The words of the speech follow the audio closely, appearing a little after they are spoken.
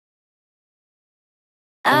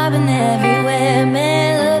I've been everywhere,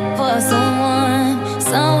 man, look for someone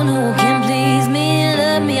who can please me,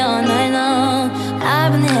 love me all night long.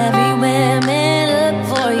 I've been everywhere, man, look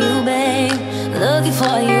for you, babe, looking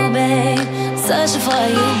for you, babe, searching for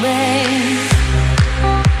you, babe.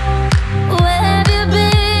 Where have you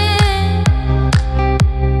been?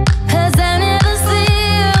 'Cause I never see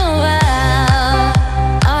you out.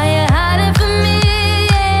 Are you hiding from me?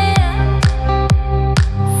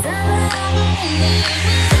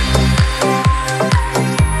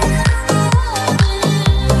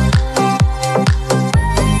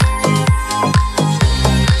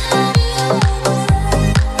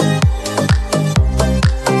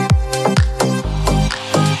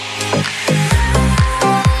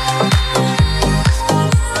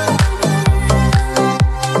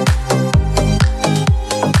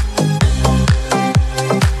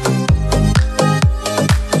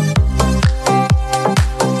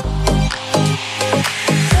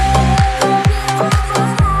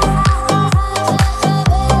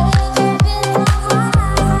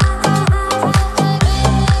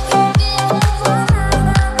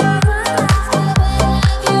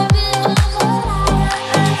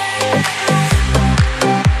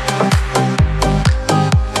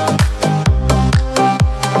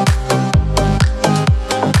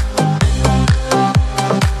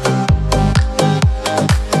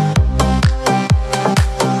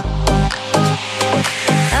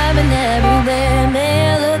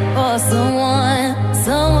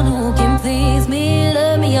 Someone who can please me,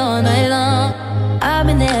 love me all night long. I've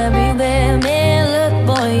been everywhere, man, look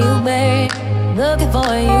for you, babe, looking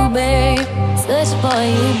for you, babe, searching for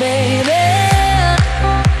you, baby.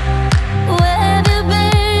 Where have you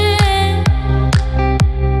been?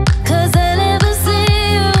 'Cause I never see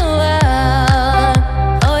you out.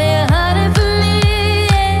 Oh, you're hiding from me.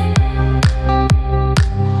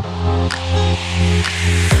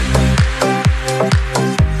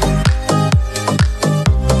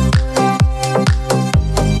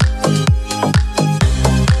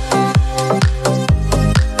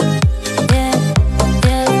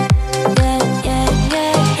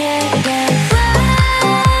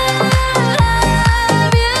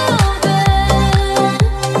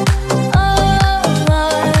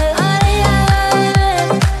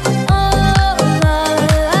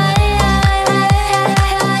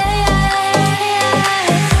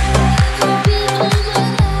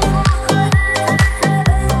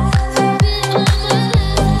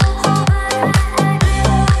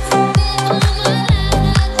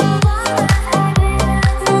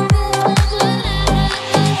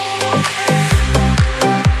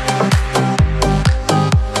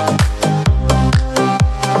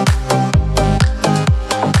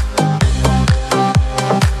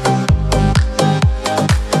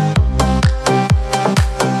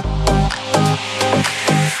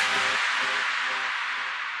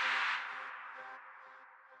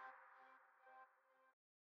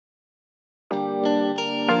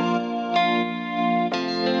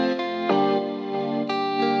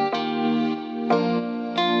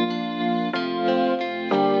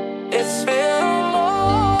 It's been a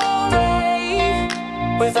long day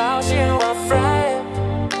without you, my friend,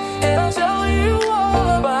 and I'll tell you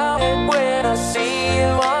all about it when I see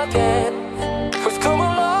you again. We've come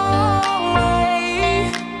a long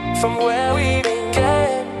way from where we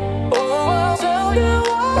began. Oh, I'll tell you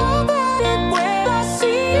all about it when I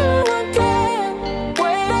see you again.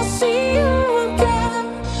 When I see you again.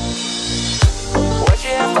 Why'd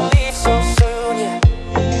you have to leave so soon? Yeah.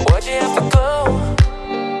 Why'd you have to go?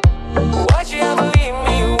 Why'd you ever leave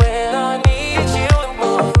me when I needed you the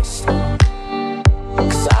most?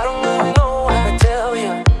 'Cause I don't really know how to tell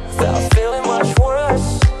you without feeling much worse.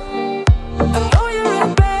 I know you're in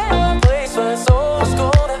a bad place, but it's always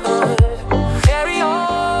gonna hurt.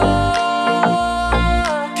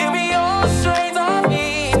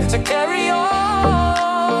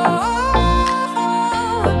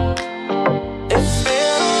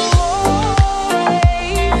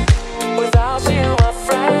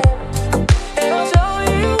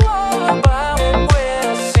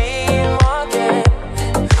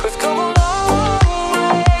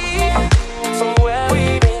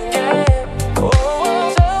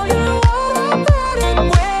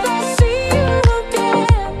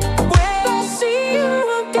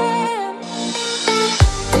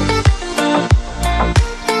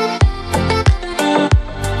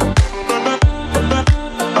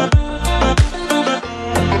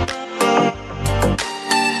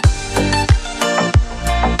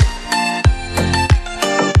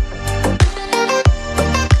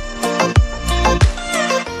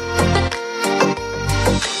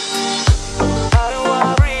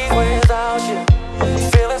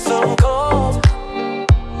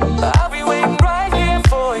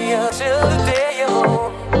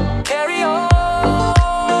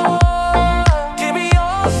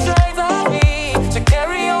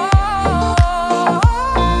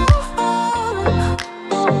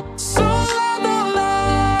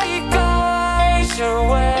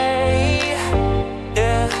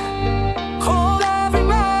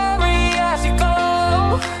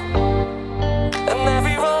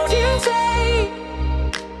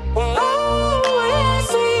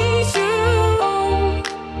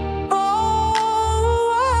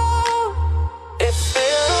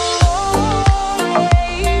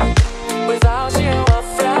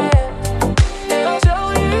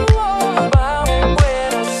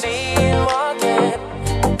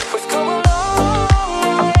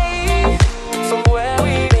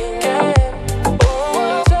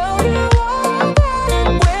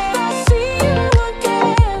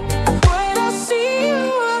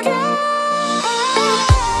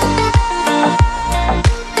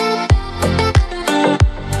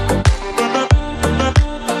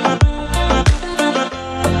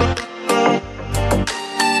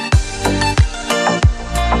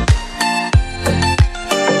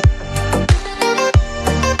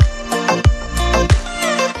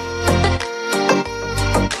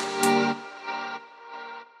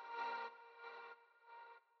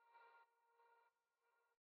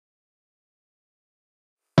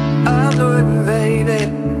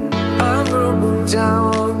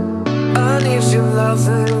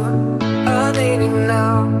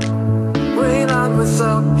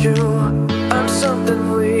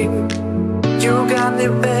 on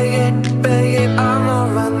you, begging, begging, I'm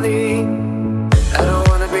on my knee. I don't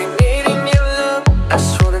wanna be needing your love, I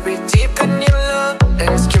just wanna be deep in your love. And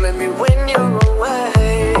it's killing me when you're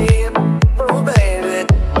away, oh baby.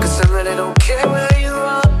 Cause I really don't care where you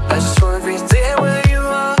are, I just wanna be there where you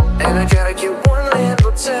are. And I gotta get one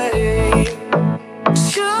little take.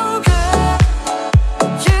 Sugar,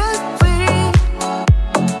 yes please,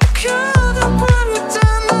 come and put it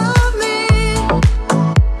down on me.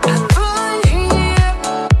 I'm right here,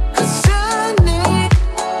 cause I need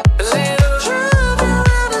a little love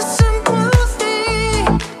and a sympathy.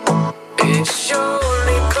 It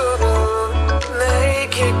surely couldn't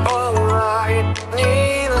make it alright.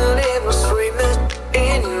 Need a little sweetness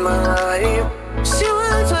in my life.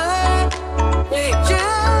 Señorita,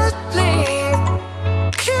 yes please,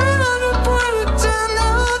 come and put it down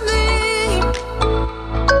on me.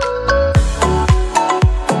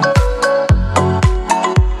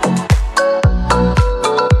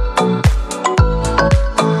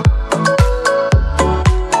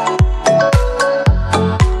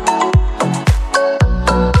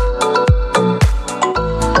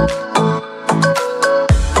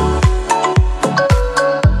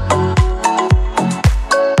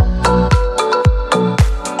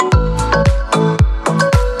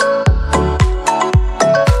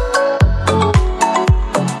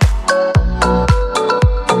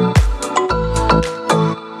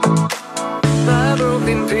 My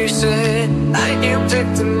broken pieces, you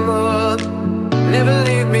picked them up. Never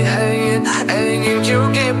leave me hanging, hanging, you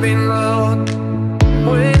give me love.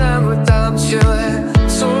 When I'm without you,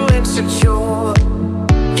 so insecure.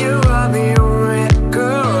 You are the only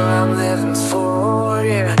girl I'm living for,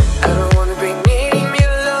 yeah. I don't wanna be needing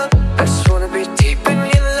your love, I just wanna be deep in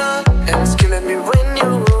your love. And it's killing me when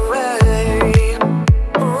you're away,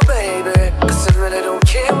 oh baby. Cause I really don't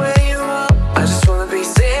care where you are, I just wanna be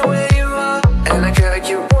there where you are. And I gotta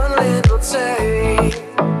get one little take.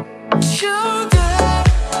 Sugar,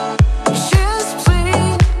 yes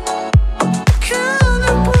please, come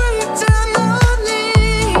and put it down on me.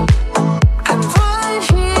 I'm right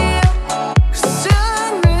here, cause I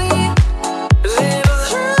need a little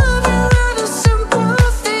love and a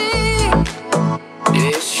sympathy.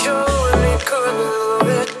 It surely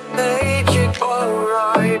couldn't make it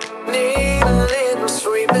alright. Need a little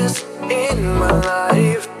sweetness in my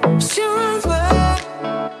life. Señorita,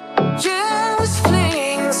 yes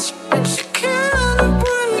please, and she can't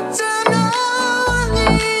put it down on me.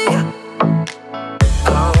 I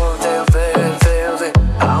want that velvet,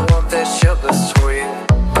 I want that sugar sweet.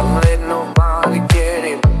 Don't let nobody get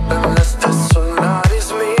it unless that somebody's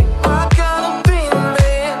me. I gotta be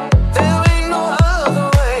me, there ain't no other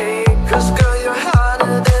way. Cause girl, you're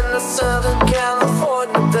hotter than the Southern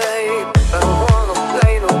California day. I don't wanna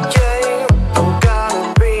play no game, don't gotta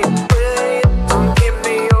be brave. Don't give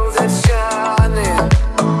me all that shining.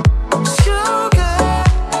 Sugar,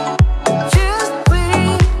 yes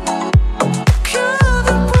please, come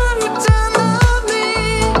and put it down on me.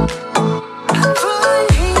 I'm right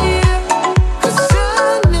here, cause I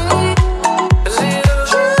need a little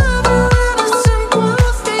love and a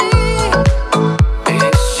sympathy.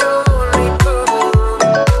 It surely couldn't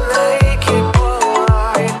make it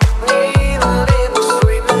alright. Need a little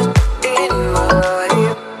sweetness in my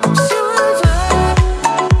life. Señorita,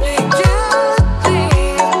 yes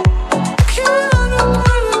please, come and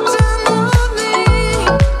put it down on me.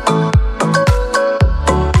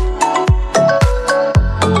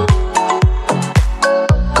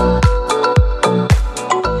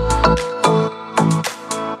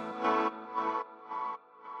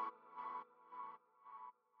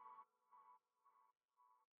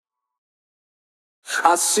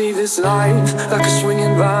 I see this life like a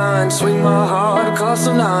swinging vine. Swing my heart across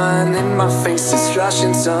the line. In my face is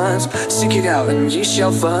flashing signs. Seek it out and ye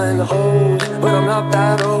shall find the hold. But I'm not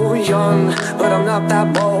that old, young, but I'm not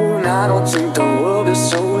that bold. And I don't think the world is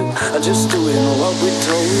sold. I'm just doing what we're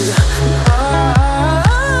told.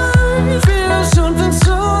 I feel something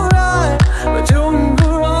so right, but doing the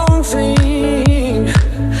wrong thing.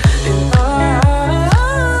 And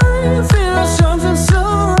I feel something so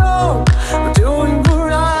wrong, but doing the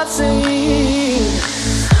right thing.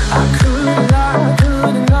 I couldn't lie,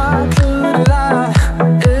 couldn't lie, couldn't lie.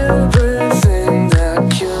 Everything that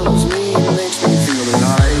kills me makes me feel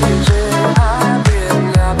alive. Yeah,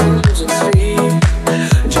 I've been losing sleep,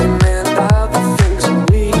 dreaming about the things that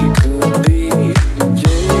we could be.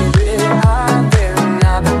 Yeah, I've been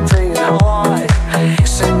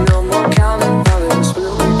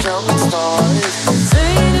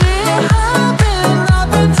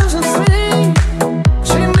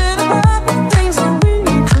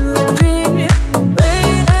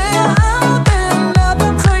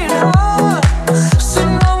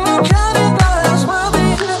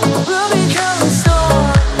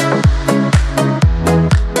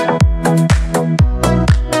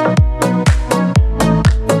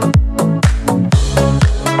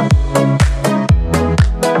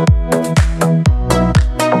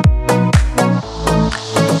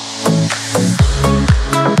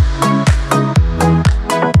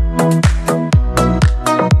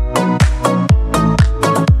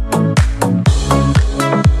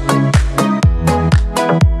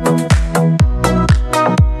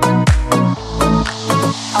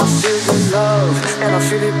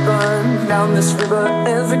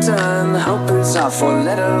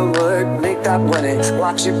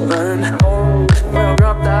watch it burn. Oh, when I'm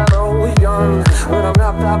not that old, young, when I'm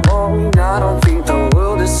not that old, I don't think the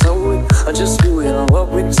world is sold. I just doing what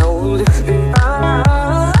we're told. I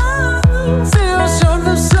feel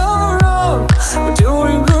something so wrong, but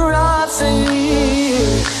doing the right thing.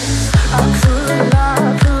 I couldn't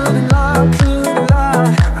lie, couldn't lie, couldn't lie.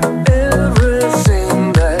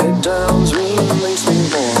 Everything that downs me makes me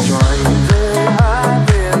more driving.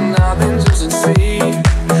 I've been just to see,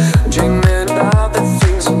 dreaming about the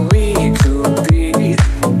things that we could be.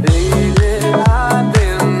 Baby, I've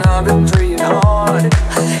been praying hard.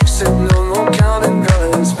 Said no more counting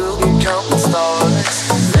colors, will be counting stars.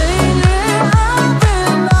 Lately,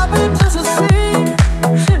 I've been just to see,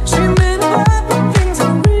 dreaming about the things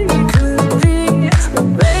that we could be.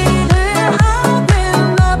 Baby, I've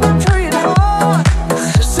been praying hard.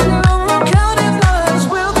 Said no more counting colors,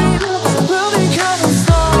 will be counting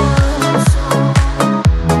stars.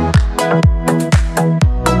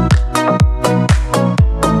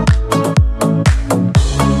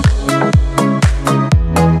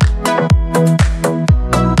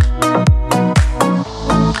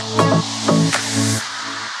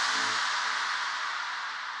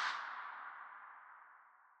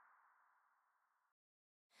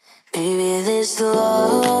 Baby, this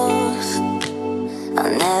love,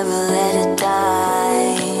 I'll never let it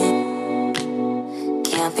die.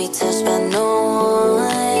 Can't be touched by no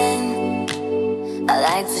one. I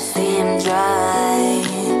like to see him dry.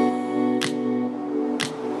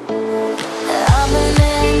 I'm an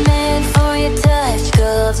man for your touch,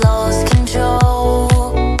 girl, I've lost control.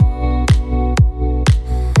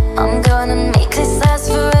 I'm gonna make this last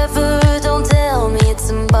forever. Don't tell me it's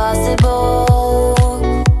impossible.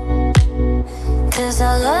 'Cause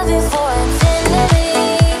I love you for infinity.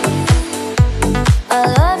 I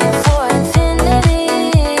love you for infinity.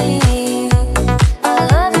 I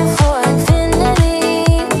love you for infinity.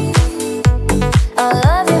 I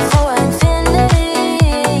love you for infinity.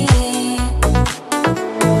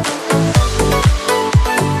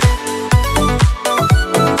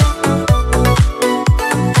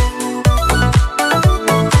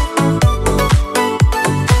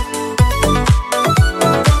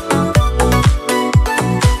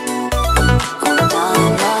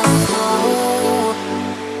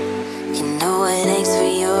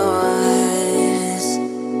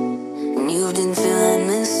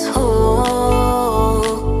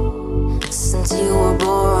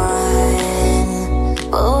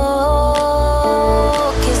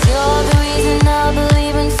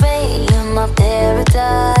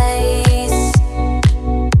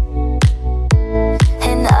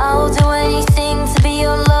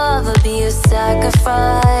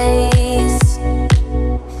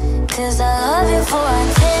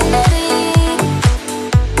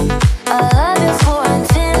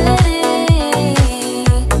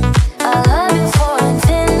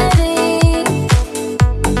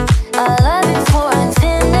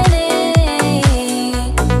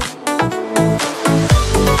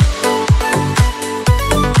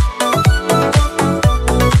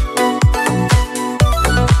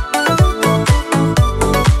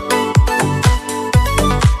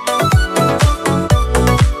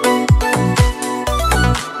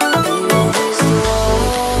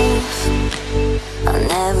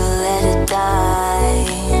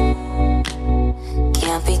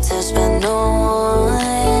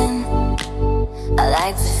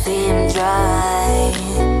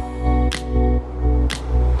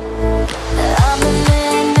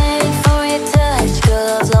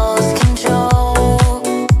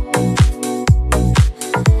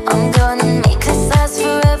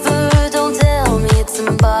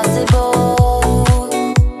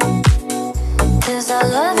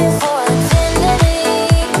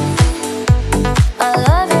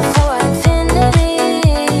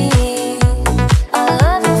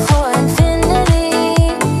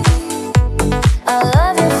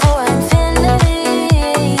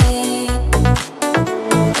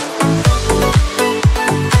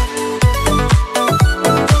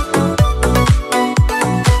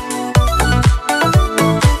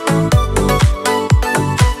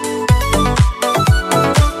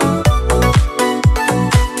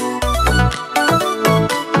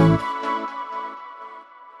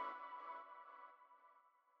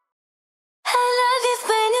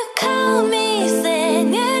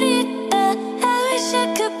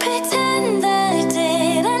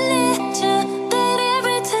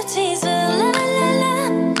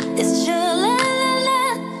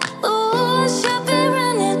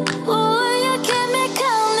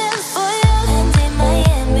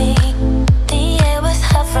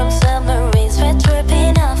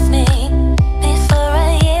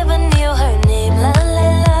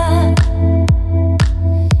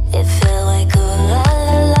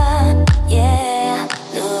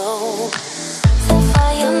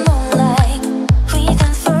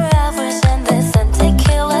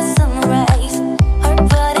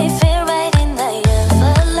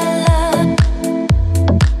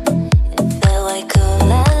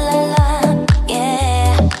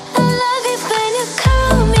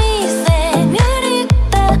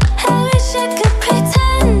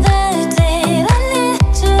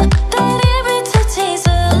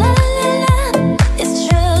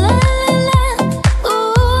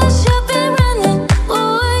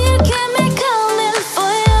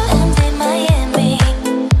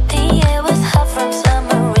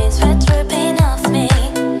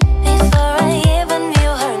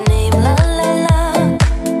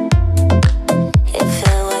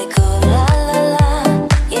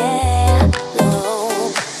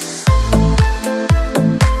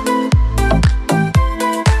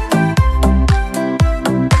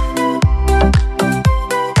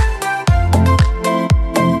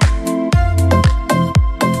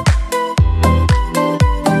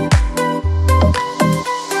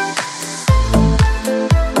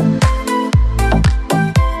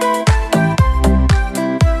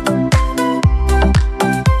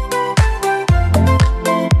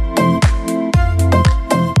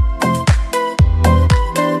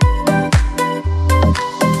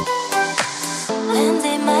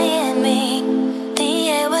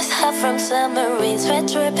 submarines were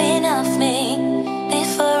dripping off me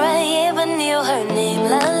before I even knew her name.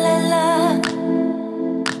 La la la.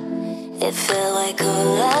 It felt like oh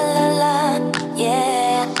la la la.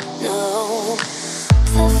 Yeah, no.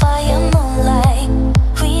 Sapphire moonlight,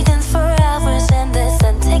 we danced for hours and the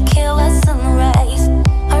sun tequila sunrise.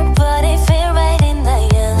 Our body fit right in the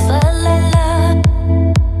end. La la la.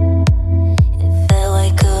 It felt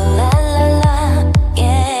like oh la la la.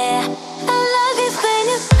 Yeah. I love it when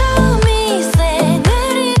you call me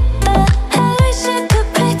Señorita. I wish I could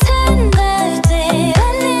pretend I did. I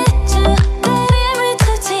need you, but every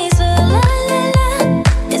touch is a la la la.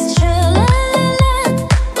 It's true, la la la.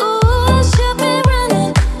 Ooh, I should be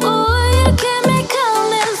running. Ooh, you got me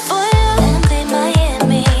calling for you. And in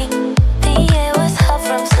Miami, the air was hot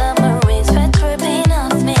from submarines were dripping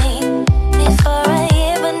off me before I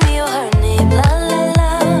even knew her name. La la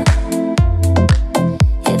la.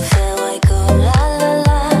 It felt like oh la la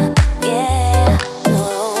la. Yeah, no.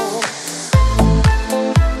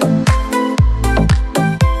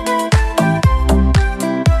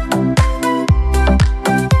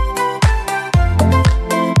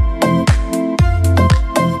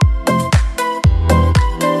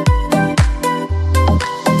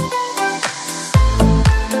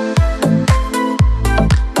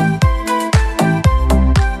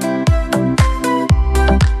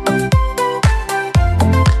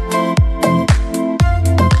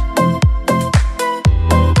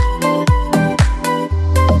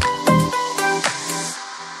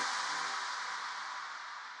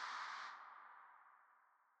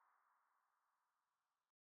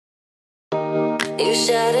 You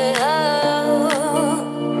shout it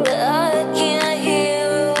out, but I can't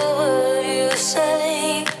hear a word you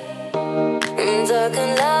say. I'm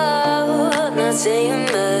talking loud, not saying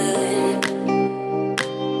much.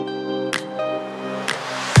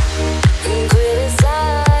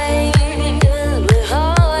 Criticize with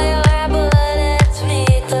all your but it's me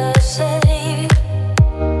to say.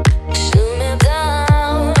 Shoot me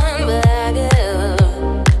down, but I get up.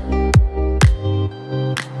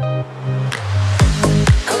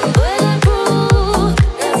 I'm bulletproof.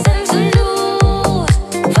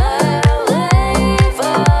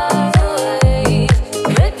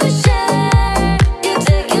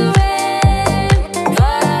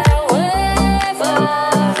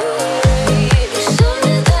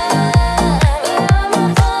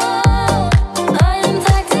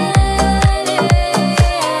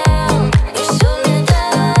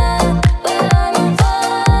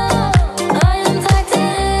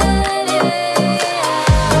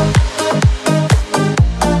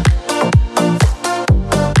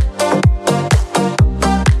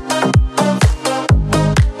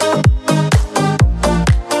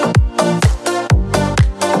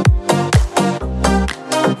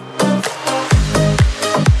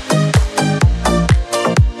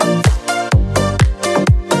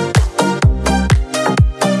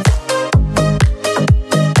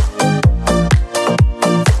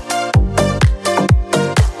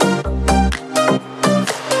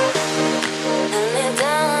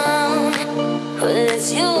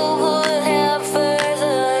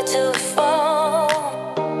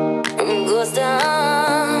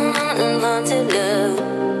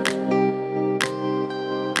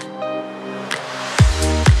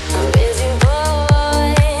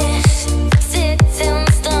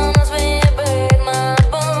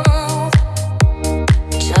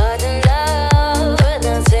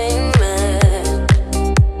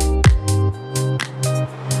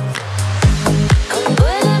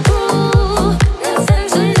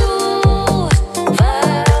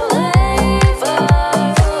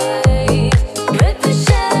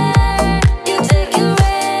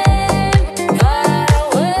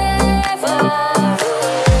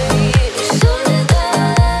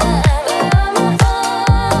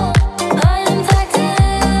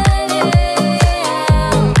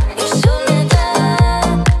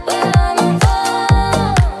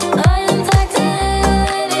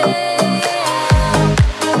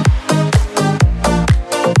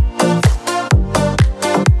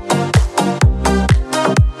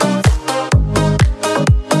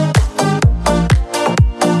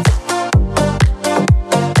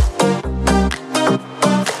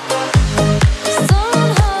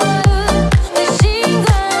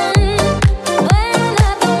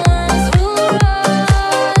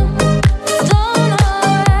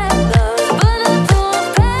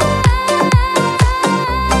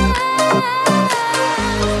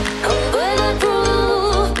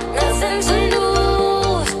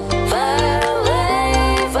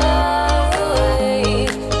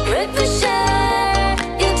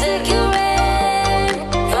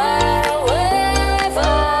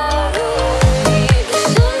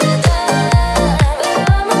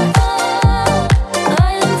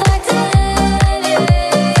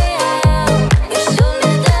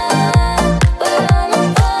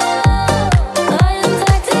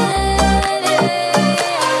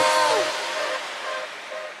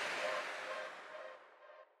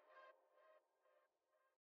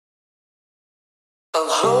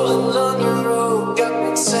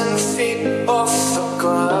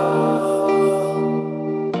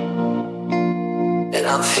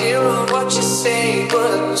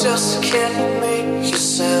 just can't make you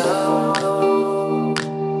sound.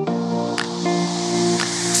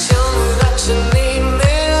 Tell me that you need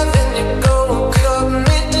me, then you go and cut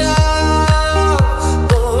me down.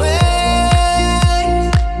 Oh,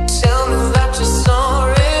 wait. Tell me that you're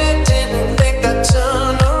sorry, didn't think I'd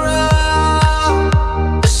turn around.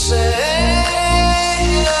 Say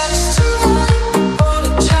that it's too late to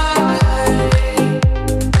apologize.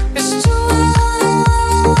 It's too late.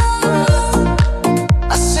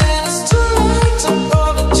 I said it's too late to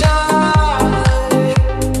apologize.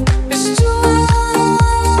 It's too late.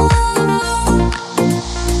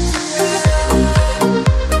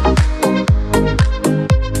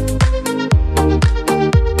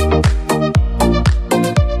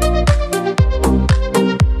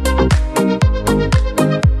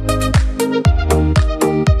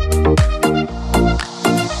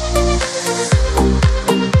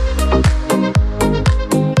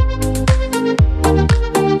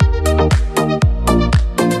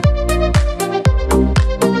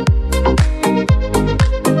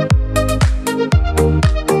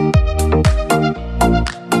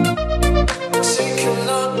 Take a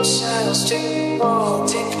look, child, take the ball,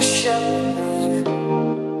 take a shot.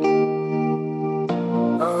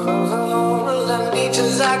 Oh, I need you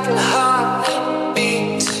like a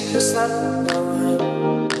heartbeat. It's not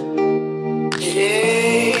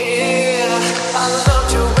yeah, I loved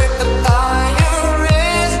you with the fire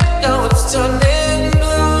is. Now it's turning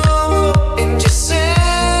blue. And you said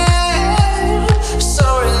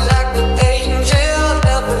sorry like the angel.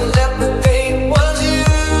 Never let me think was you.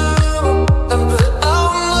 But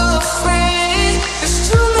I'm afraid it's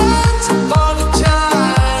too late to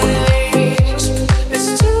apologize. It's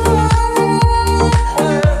too late.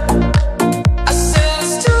 I said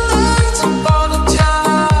it's too late to apologize.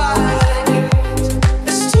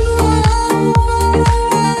 It's too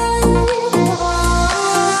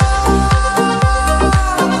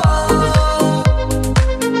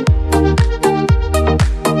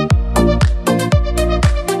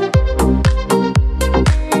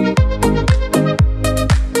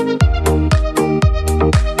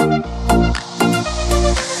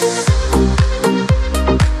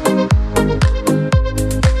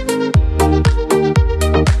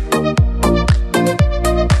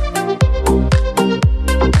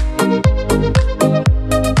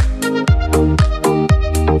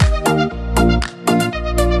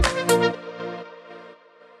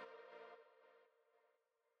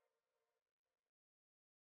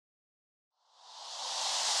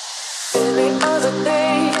every other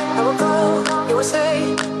day, I would call, you would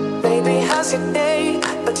say, baby, how's your day?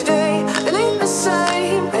 But today, it ain't the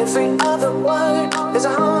same. Every other word is a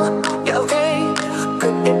yeah, okay.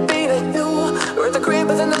 Could it be that you were at the crib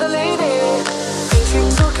with another lady? If you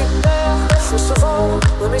took it there, first of all,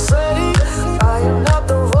 let me say, I am not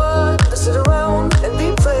the one to sit around and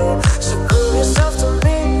be played. So prove yourself to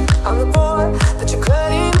me, I'm the boy that you're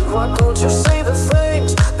claiming. Why don't you say the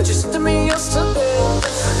things that you said to me yesterday?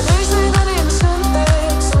 They say that innocent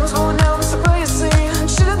thing, someone's going down, it's the way you see.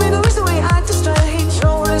 Should have been the reason we act this strange. You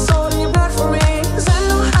know what it's holding you back from me. 'Cause I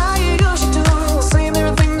know how you usually do. Saying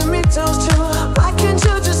everything to me tells you. Why can't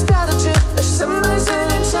you just get a chip? Somebody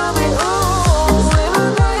said and tell me, oh, say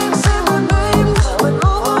my name, when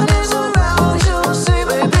no one is around.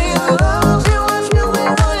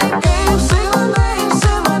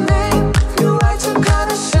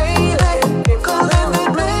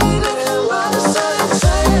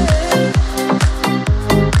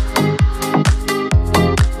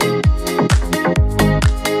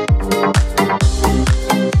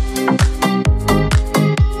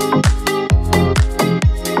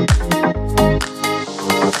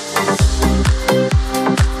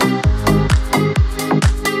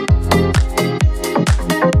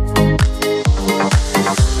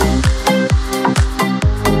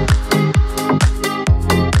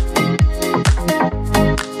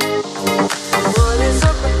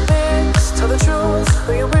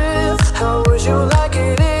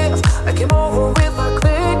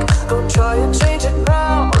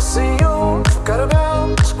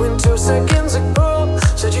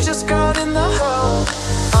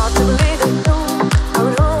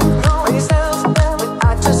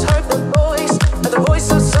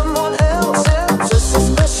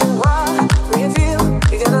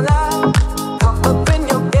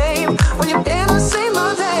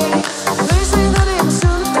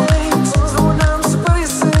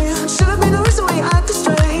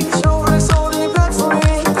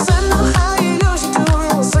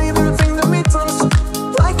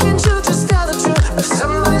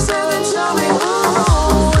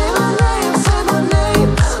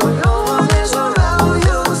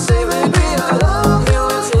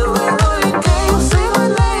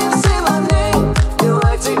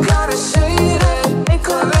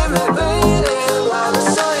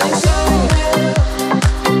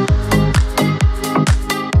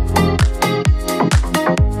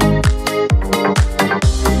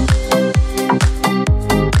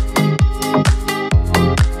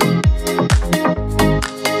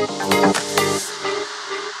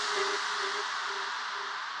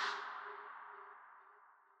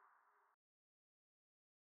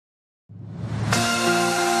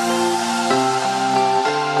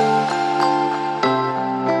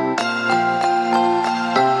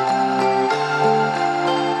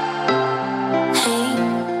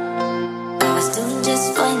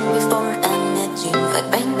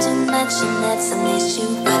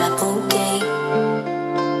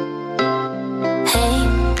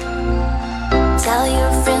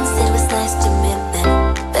 your friends said it was nice to meet them,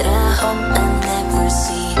 but I hope I'll never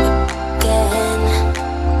see you again.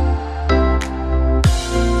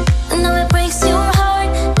 I know it breaks your heart.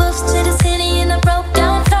 Moved to the city in a broke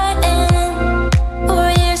down car, and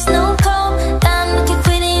 4 years no call. I'm looking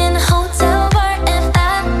pretty in a hotel bar, and I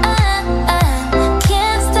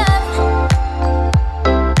can't stop.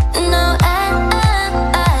 No, I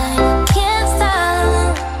can't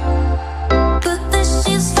stop. Put the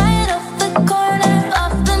sheets right off the corner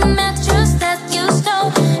of the mattress that you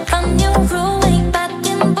stole from your room way back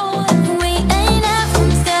in Boulder. We ain't half from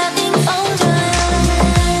getting older.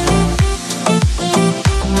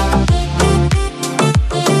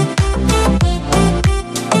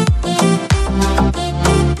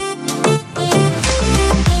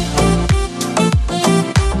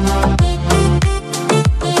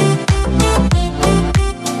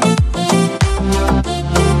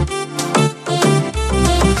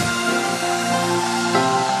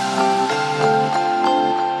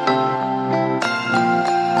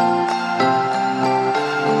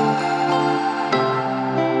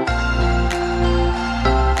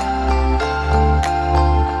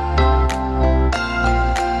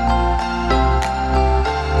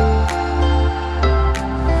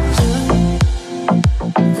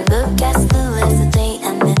 Look at the last day I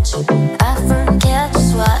met you. I forget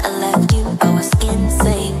just why I left you. I was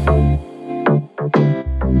insane.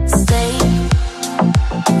 Stay,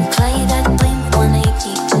 play that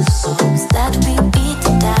Blink-182 songs that we beat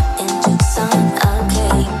to that into sun.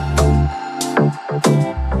 Okay.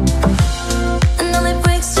 I know it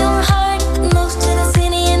breaks your heart. Moved to the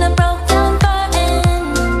city in a broke down bar,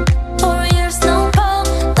 and 4 years no call.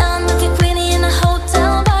 I'm looking pretty in a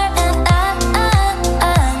hotel bar, and I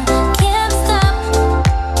can't stop.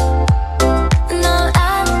 No, I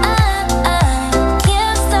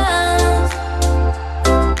can't stop.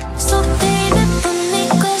 So baby, put me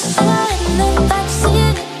closer in the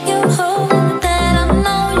backseat of your home that I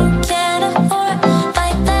know you can't afford.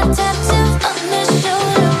 Like that tattoo on your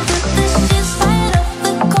shoulder. Put the sheets right off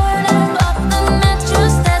the corner of the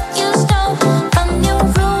mattress that you stole from your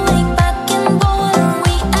room way back in Boulder.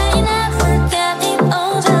 We ain't ever getting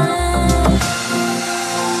older.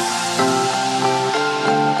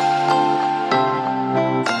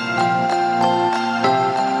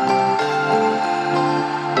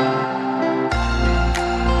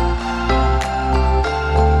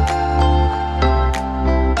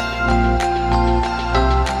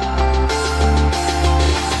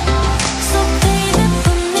 So baby,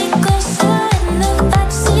 put me closer in the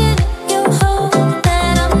backseat of your home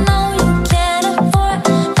that I know you can't afford.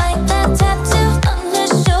 Like that tattoo on your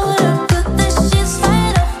shoulder. Put the sheets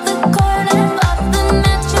right off the corner of the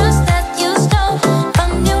mattress that you stole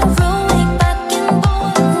from your room way back in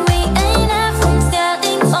Boulder. We ain't half from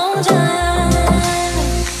getting older.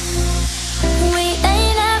 We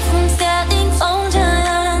ain't half from getting older.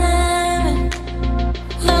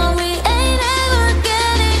 No, we ain't ever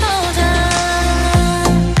getting older.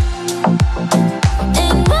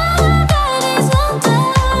 Ain't nobody's older.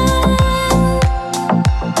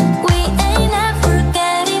 We ain't ever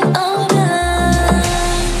getting older.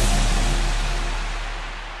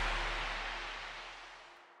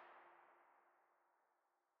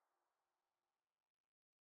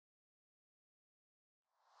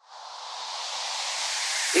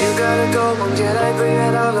 You gotta go and get angry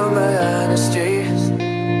at all of my honesty.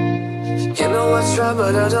 You know what's right,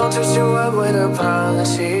 but I don't treat you up with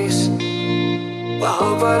apologies. Well, I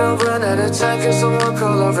hope I don't run out of time, can someone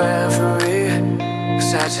call a referee?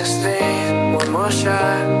 'Cause I just need one more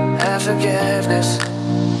shot at forgiveness.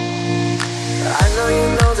 I know you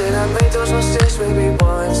know that I made those mistakes maybe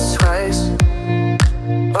once, twice.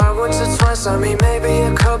 By once or twice, I mean maybe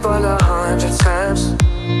a couple of 100 times.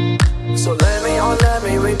 So let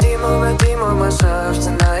me redeem myself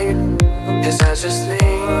tonight. 'Cause I just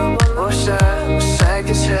need one more shot,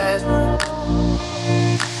 second chance.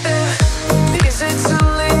 Is it too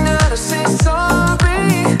late now to say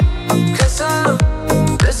sorry? 'Cause I'm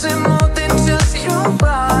missing more than just your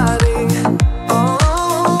body.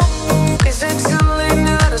 Oh, is it too late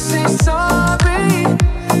now to say sorry?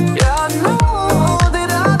 Yeah, I know that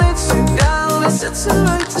I let you down. Is it too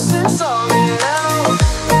late to say sorry now?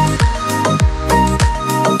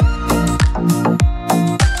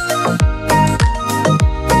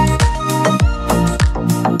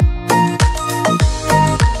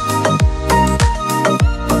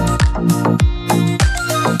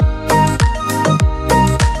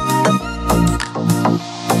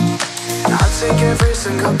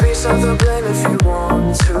 Single piece of the blame if you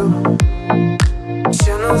want to. But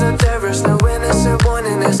you know that there is no innocent one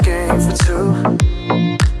in this game for two.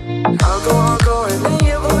 I'll go, and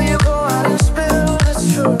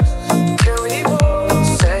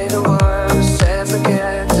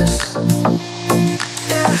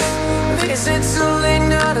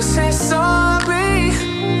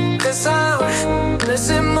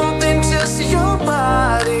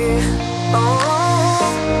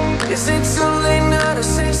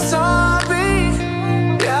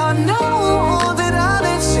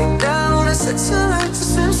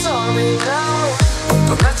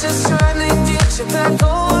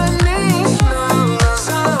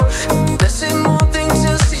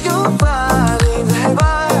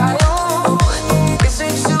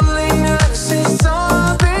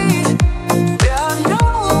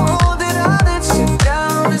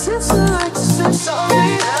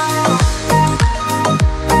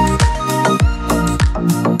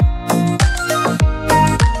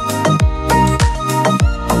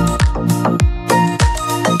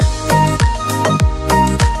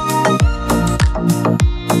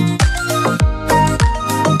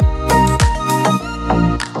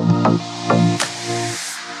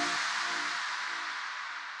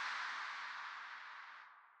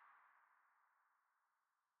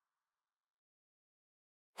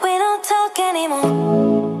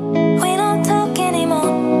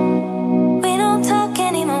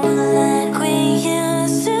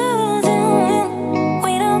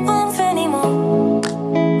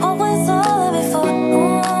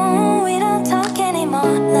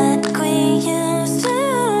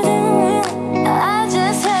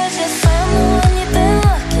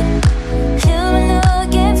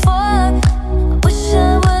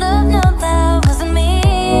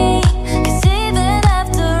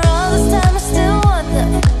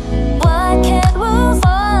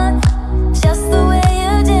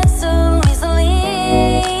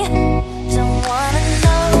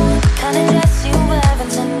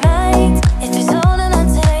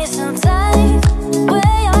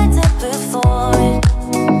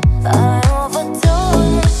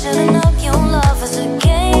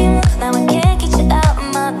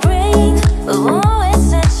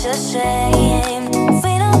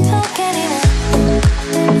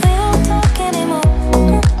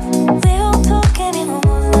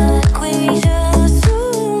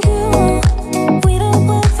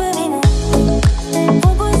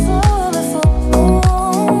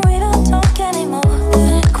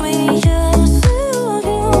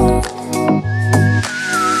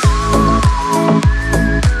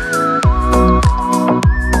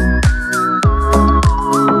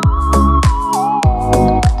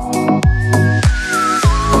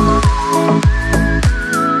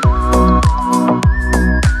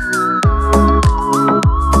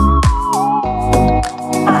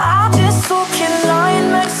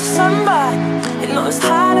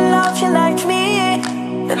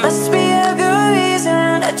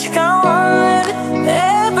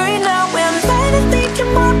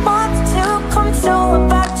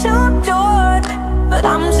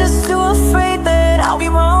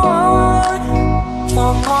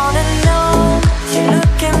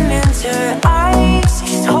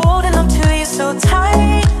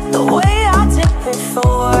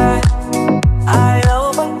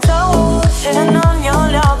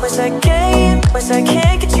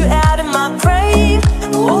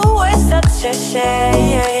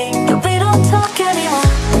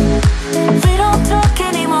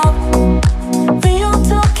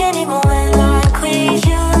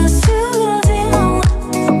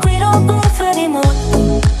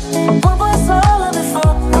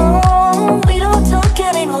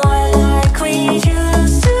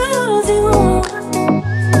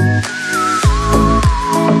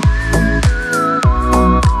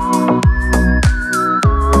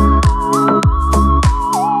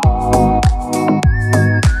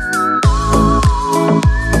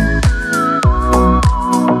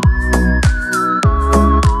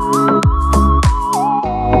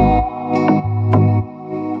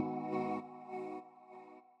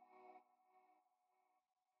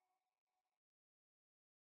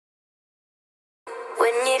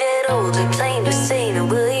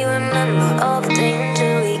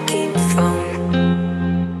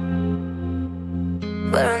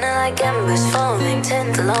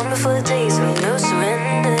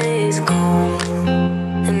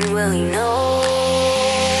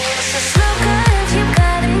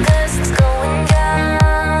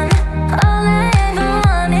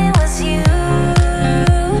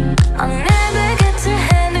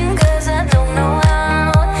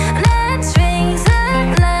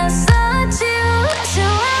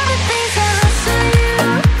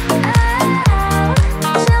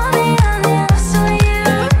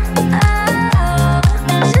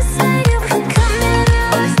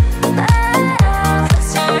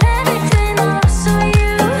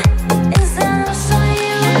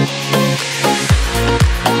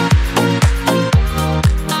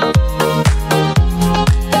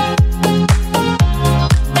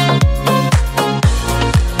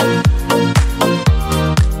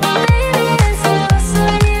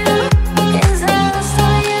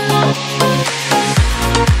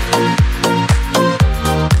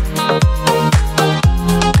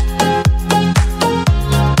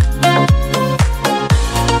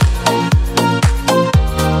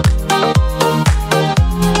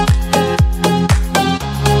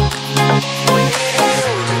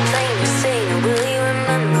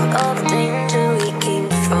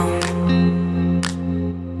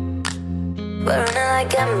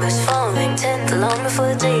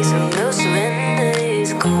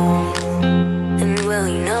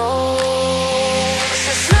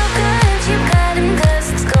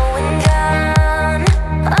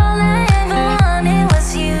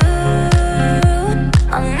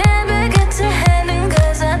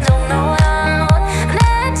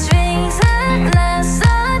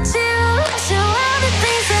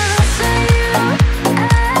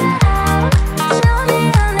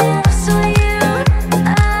So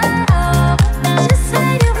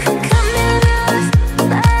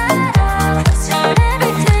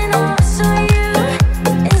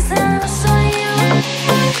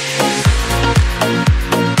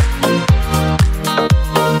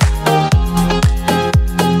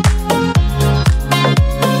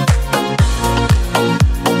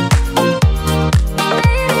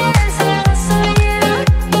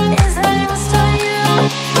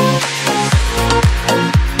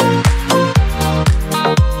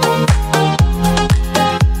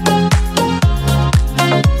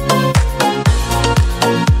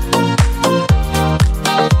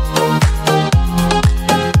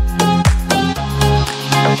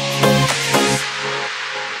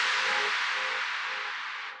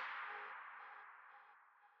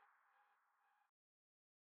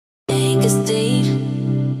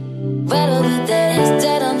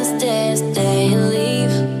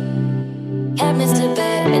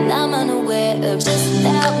of just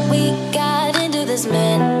how we got into this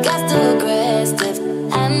man. Got too aggressive.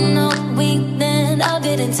 I know weakness, all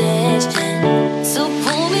good intention. So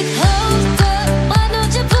pull me closer. Why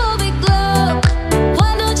don't you pull me close?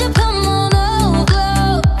 Why don't you come on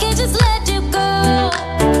over? Can't just let you go.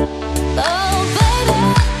 Oh baby,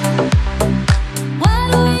 why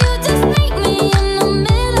don't you just meet me in the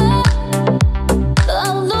middle?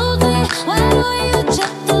 I'm losing. Why don't you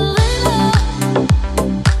just a little?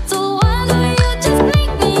 So why don't you just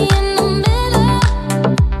meet me in the middle?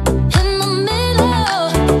 In the middle,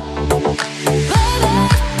 baby.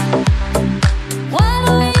 Why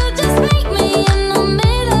don't you just meet me in the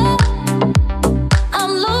middle?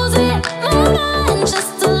 I'm losing my mind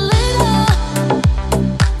just a little.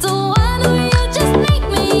 So why don't you just meet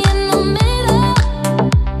me in the middle?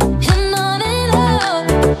 In the middle.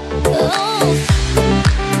 Oh.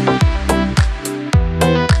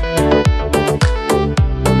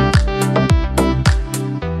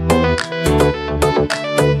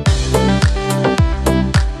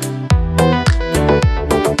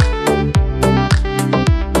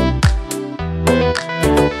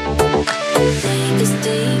 Take a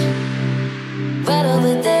seat, right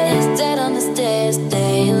over there, dead on the stairs,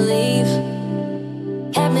 stay and leave.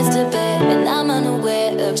 Had missed a bed, and I'm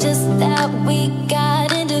unaware of just how we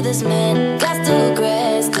got into this man. Got too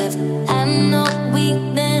aggressive. I know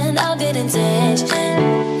weakness, all good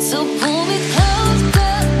intention. So pull me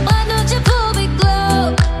closer. Why don't you pull me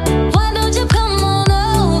close? Why don't you come on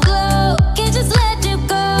over? Can't just let you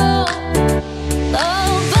go.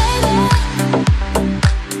 Oh baby,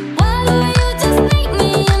 why don't you just meet me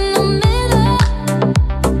in the middle?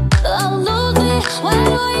 I'm losing. Why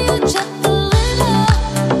don't you just a little?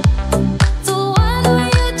 So why don't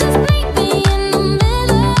you just meet me in the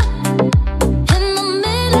middle? In the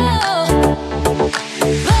middle,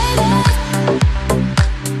 baby.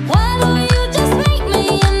 Why don't you just meet me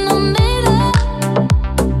in the middle?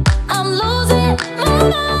 I'm losing my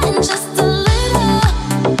mind just a little.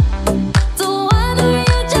 So why don't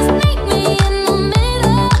you just meet me in the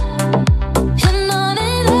middle? In the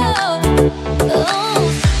middle. Oh.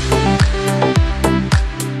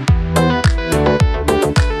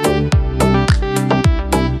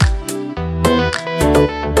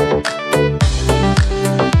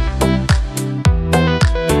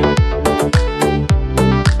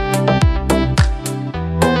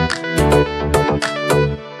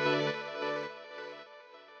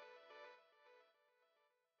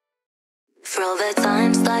 For all the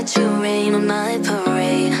times that you rain on my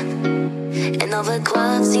parade, and all the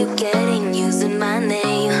clubs you getting using my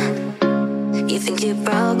name. You think you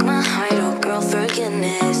broke my heart, oh girl, for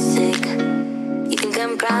goodness sake. You think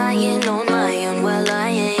I'm crying on my own, well I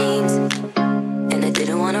ain't. And I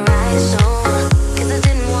didn't wanna write so, cause I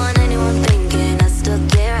didn't want anyone thinking I still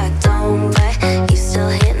care, I don't. But you still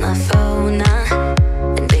hit my phone,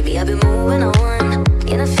 and baby I've been moving on.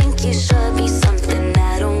 And I think you should be something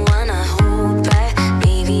I don't wanna hold back.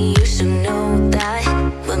 Maybe you should know that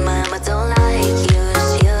when my mama don't like you,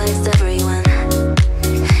 she likes everyone.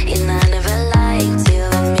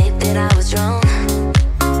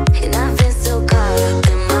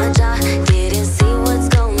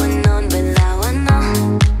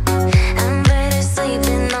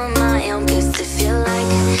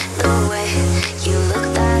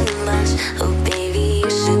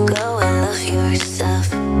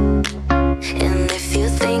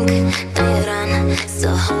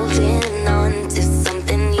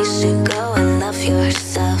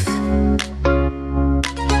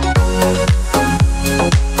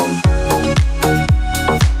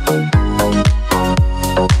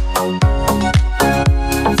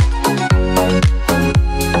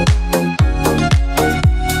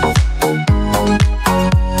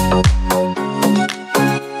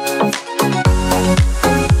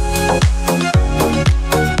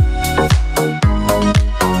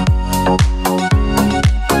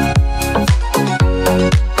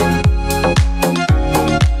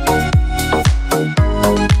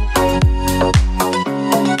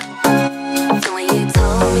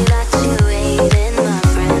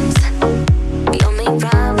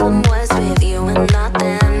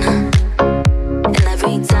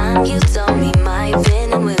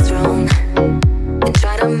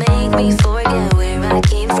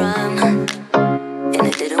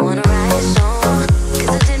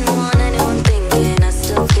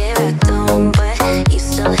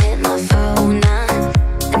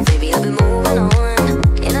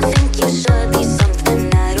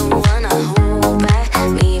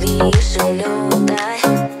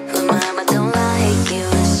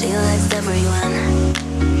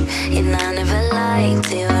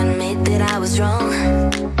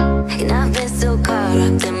 get so caught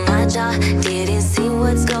up in my jaw. Didn't see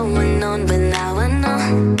what's going on, but now I know.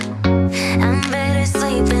 I'm better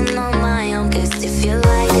sleeping on my own. Cause if you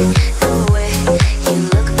like the way you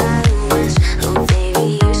look that much, oh baby,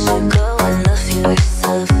 you should go and love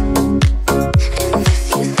yourself. And if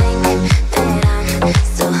you think that I'm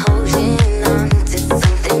still holding on to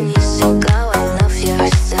something, you should go and love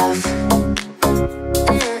yourself.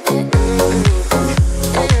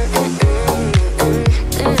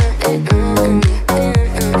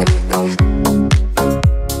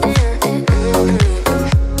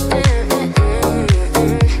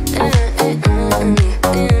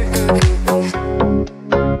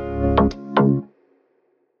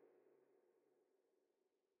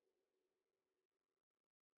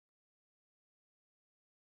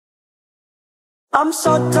 I'm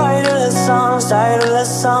so tired of the songs, tired of the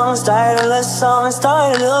songs, tired of the songs,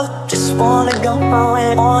 tired of just wanna go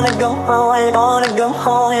home, wanna go home, wanna go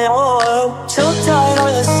home. Oh, so tired of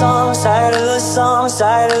the songs, tired of the songs,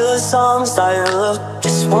 tired of the songs, tired of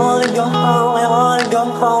just wanna go home, wanna go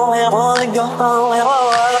home, wanna go home.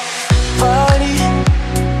 Oh, party,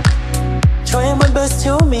 trying my best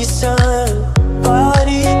to miss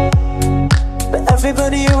somebody, but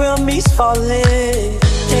everybody around me's falling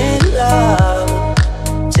in love.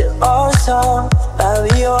 All song, I'll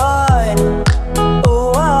be alright.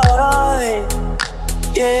 Oh, alright.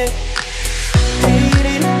 Yeah. Hate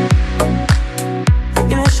it.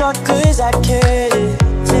 Taking a shot cause I can't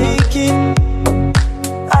take it.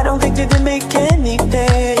 I don't think that they make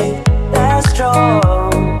anything that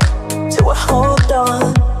strong. So I hold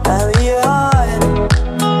on, I'll be alright.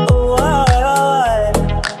 Oh, alright.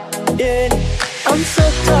 Yeah. I'm so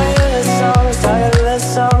tired of the songs, tired of the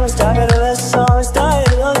songs, tired of the songs,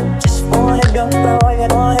 tired of go, I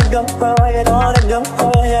wanna go, I wanna go,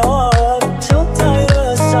 oh, so tired of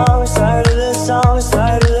the songs, tired of the songs,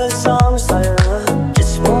 tired of the songs, tired of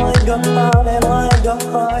just wanna go, I wanna go,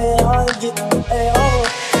 I wanna get, oh.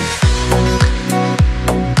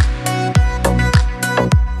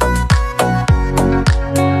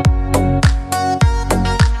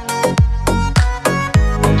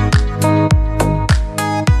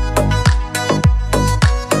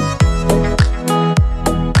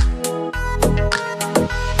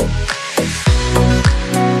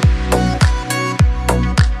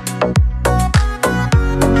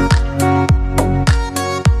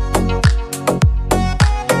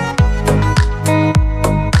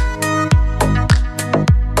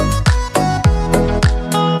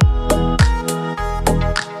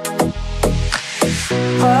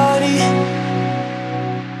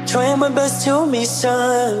 To me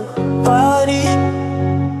somebody,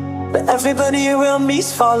 but everybody around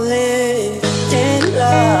me's falling in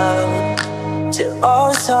love. Till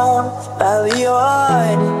all song, I'll be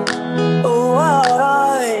alright. Oh,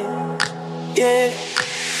 alright. Yeah.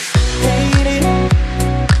 Hate it.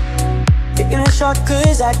 Taking a shot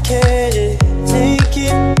cause I can't take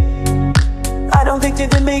it. I don't think that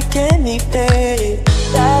they make anything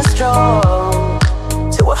that strong.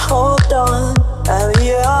 So I hold on, I'll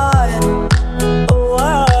be alright. Oh,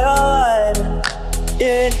 alright.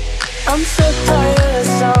 Yeah. I'm so tired of the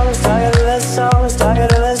songs, tired of the songs,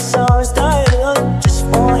 tired of the songs, tired of just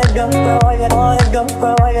wanna go, I wanna go,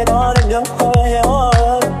 I wanna go,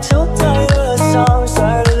 oh, so tired of the songs,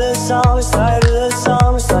 tired of the songs, tired of the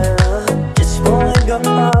songs, tired of just wanna go,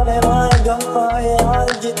 I wanna go, I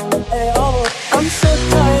wanna get, oh. I'm so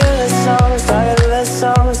tired of the songs, tired of the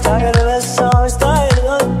songs, tired of the songs, tired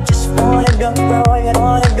of just wanna go, I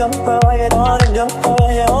wanna go, I wanna go,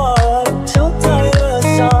 oh, so tired of the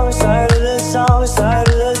songs, tired of the songs, tired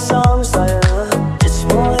of the songs, tired of just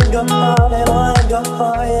wanna go, I wanna go,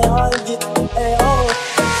 I wanna get, oh.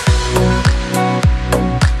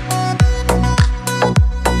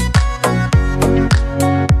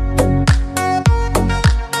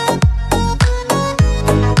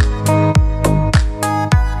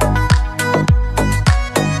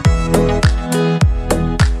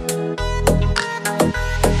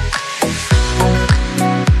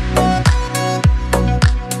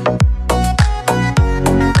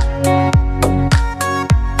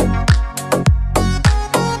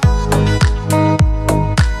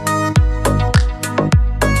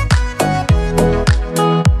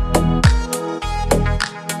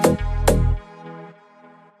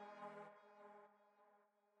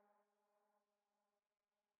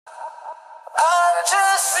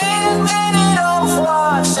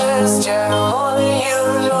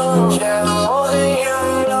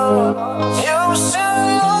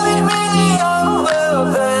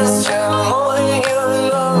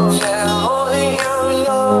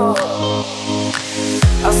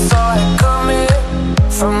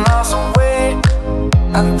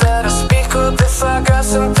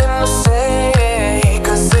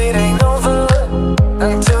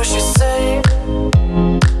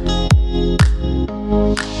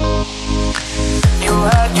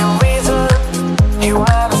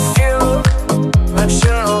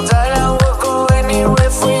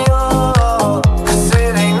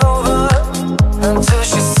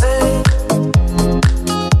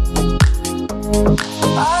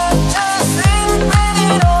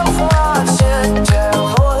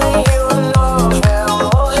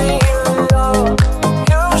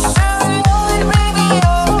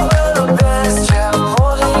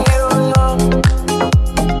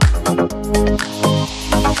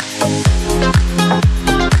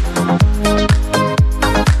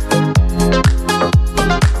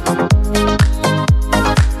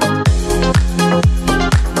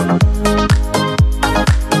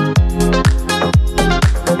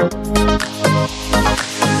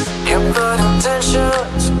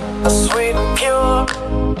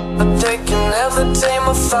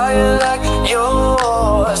 a fire like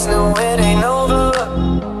yours. No, it ain't over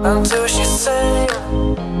until she said,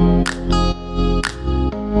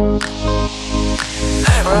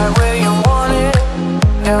 right where you want it,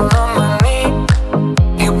 down on my knee.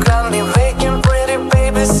 You got me vacant, pretty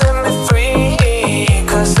baby, set me free.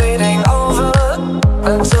 'Cause it ain't over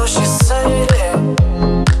until she said it.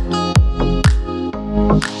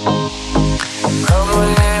 Come a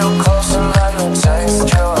little closer, let me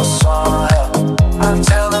taste your smile. I'm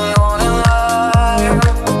telling morning light.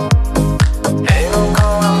 Ain't no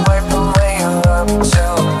going back from where you're up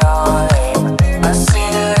tonight. I see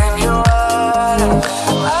it in your eyes.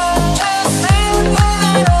 I just think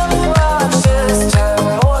that I'm just tell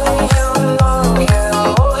me more than you know, yeah,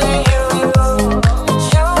 more than you know.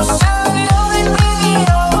 You should only be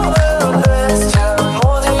your best, tell me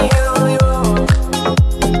more than you know.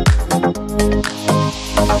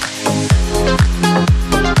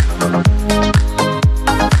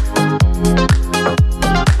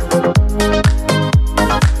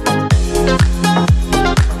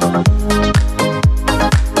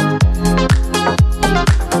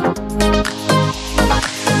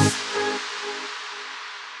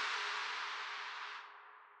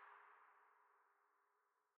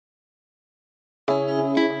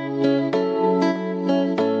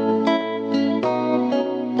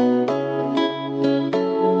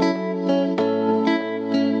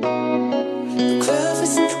 The club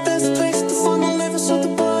isn't the best place to find the living, so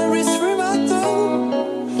the bar is where I go.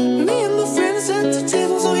 Me and my friends at the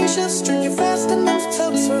table, so you just drinking fast and I'm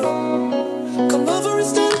top throw. Come over and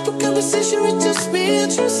start up a conversation with just me,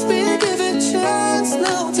 give it a chance.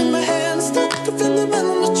 Now take my hand, start up in the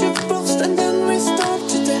middle of the jukebox, and then we start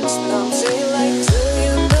to dance. Now say like, do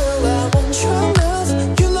you know I want your love?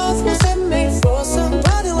 Your love wasn't made for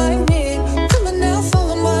somebody like me. Come on now,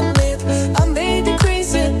 follow my lead. I made it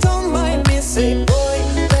crazy, don't mind me. Say boy,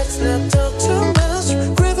 let's not talk too much.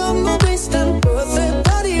 Grab on my waist and put that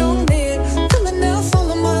body on me. Come on now,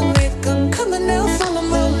 follow my lead. Come on now, follow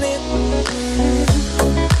my lead.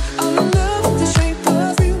 I'm in love with the shape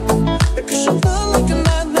of you. Because you feel like a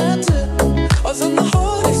madman too. Although my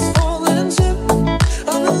heart is falling too.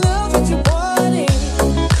 I'm in love with your body.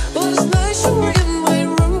 Last night you were in my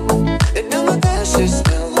room, and now my ashes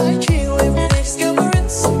smell like you. Every day discovering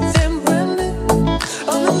something brand new.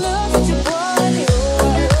 I'm in love with your body.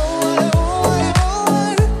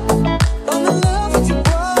 I'm in love with your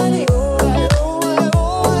body.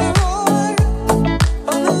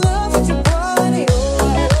 I'm in love with your body.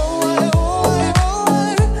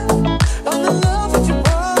 I'm in love with your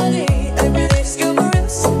body. Every day discovering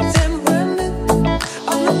something brand new.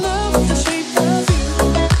 I'm in love with the shape of you.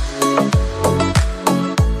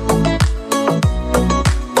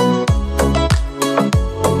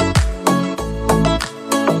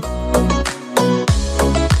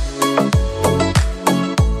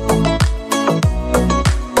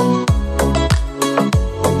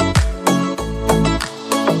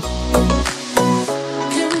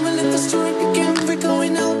 Can't believe the story began. We're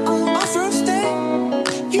going out on our first day.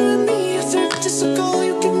 You and me are 30 so cold.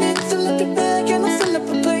 You give me the lucky bag and I'll fill up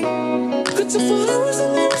a plate. Good to 4 hours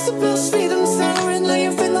and there was a bill sweet and sour. And now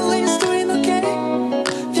you're feeling like it's doing okay.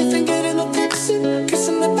 You think getting a taxi,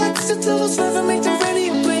 kissing the backseat till it's forever, make the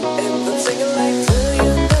radio play. And I'm singing like, do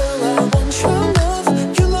you know I want your love?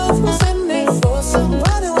 Your love wasn't made for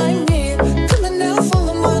somebody like me. Come on now,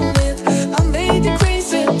 follow my lead. I made it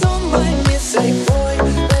crazy, don't mind me. Say boy,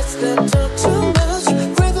 let's not talk too much.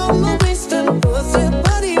 Grab on my waist and put that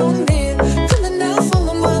body on me. Come on now,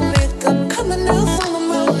 follow my lead. Come on now, follow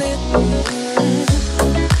my lead.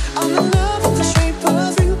 I'm in love with the shape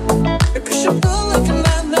of you. Because you feel like a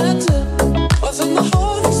madman too. Although my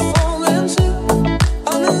heart is falling too.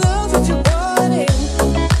 I'm in love with your body.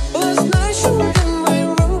 Last night you were in my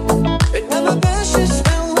room, and now my ashes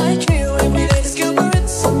smell like you. Every day discovering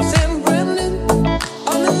something brand new.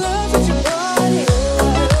 I'm in love with your body.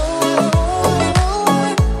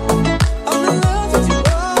 I'm in love with your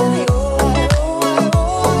body.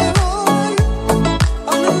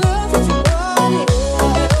 I'm in love with your body.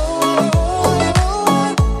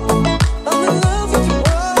 I'm in love with your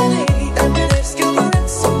body. Every day discovering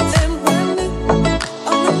something brand new.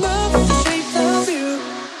 I'm in love with the shape of you.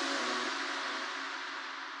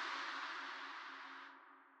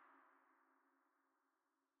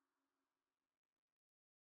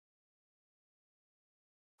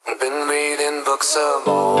 I've been reading books of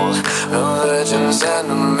old, the legends and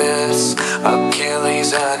the myths,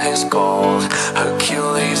 Achilles and his gold,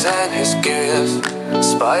 Hercules and his gifts,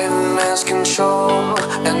 Spider-Man's control,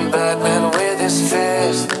 and Batman with his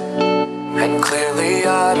fist. And clearly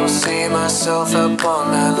I don't see myself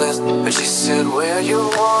upon that list. But she said, where you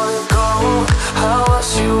wanna go, how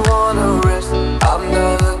else you wanna risk. I'm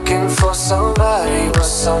not looking for somebody with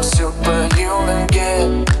some superhuman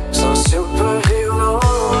gift, some superhero,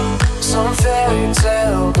 some fairy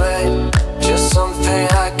tale babe. Just something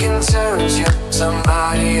I can turn to,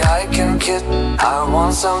 somebody I can kiss. I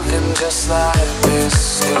want something just like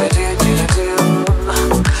this. Do-do-do-do-do,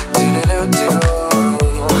 do-do-do-do.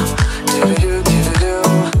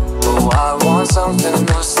 Oh, I want something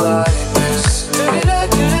just like this.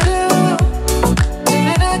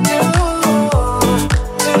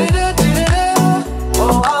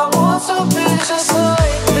 Oh, I want something just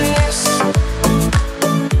like this.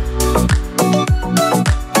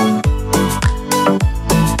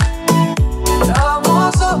 I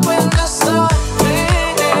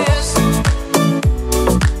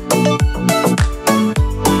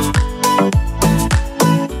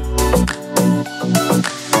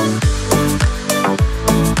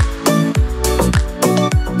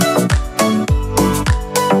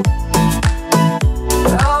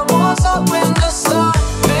want something just like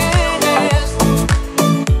this.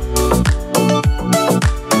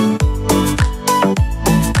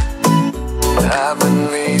 I've been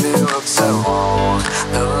reading books I want,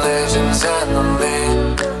 the legends and the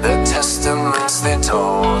myth, the testaments they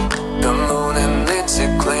told, the moon and its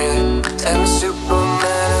eclipse, and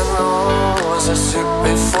Superman knows a suit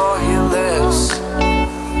before he lives.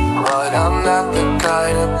 But I'm not the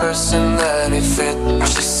kind of person that he fit.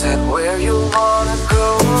 She said, where you wanna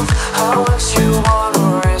go, how much you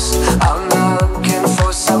wanna risk. I'm not looking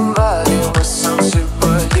for somebody with some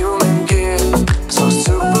superhuman gift, some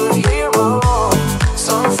superhero,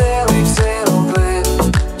 some fairy tale bliss.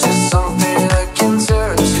 Just something I can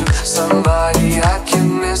turn to, somebody I can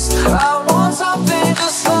miss. I want something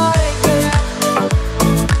just like that.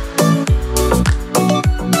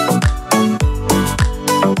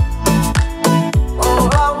 Oh,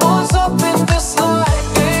 I want something just like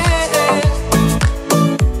this.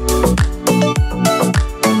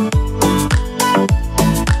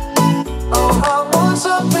 Oh, I want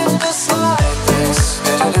something just like this.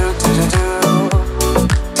 Do-do-do-do-do.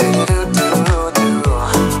 Do-do-do-do-do.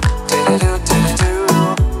 Do-do-do-do-do.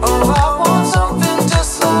 Oh, I want something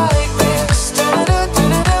just like this.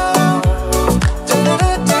 Do-do-do-do-do.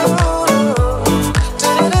 Do-do-do-do-do.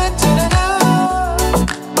 Do-do-do-do-do.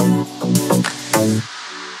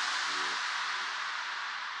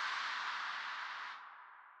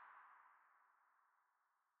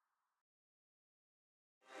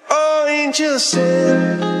 Oh, angels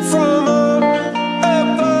sent from up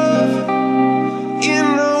above. You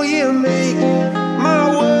know you make my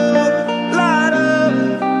world light up.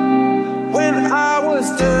 When I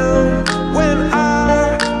was down, when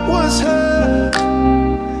I was hurt,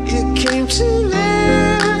 you came to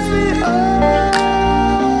lift me up.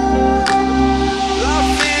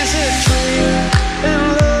 Life is a dream and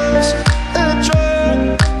love's a drug.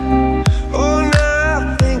 Oh, now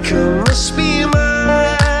I think I must be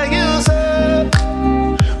miles up.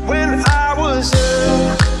 When I was a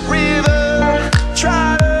river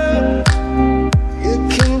dried up, you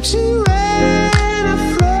came to rain a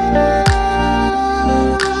flood.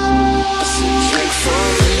 So drink for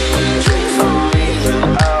me when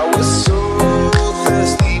I was so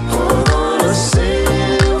thirsty. Pour on a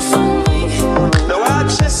symphony. No, I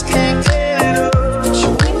just can't get enough. Put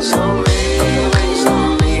your wings on me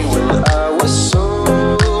when I was so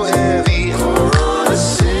heavy. Pour on a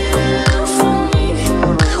symphony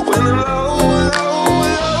when I'm low, low,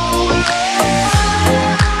 low, low.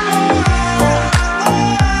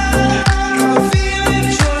 I'm feeling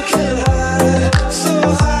drunk and high, so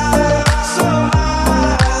high, so high.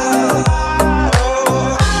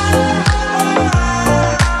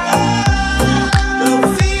 I'm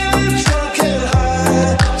feeling drunk and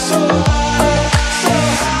high, so high, so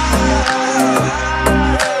high.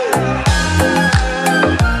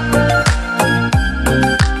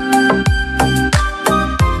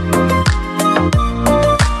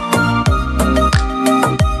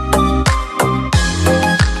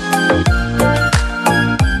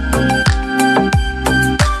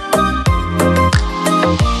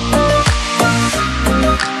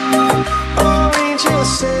 Oh, angels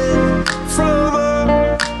sent from up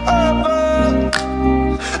above.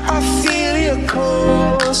 I feel your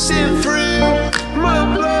coursing through my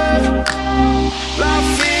blood.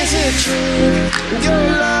 Life is a dream, your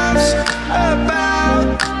love's about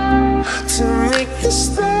to make the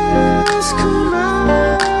stars come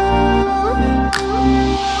out.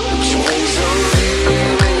 Put your wings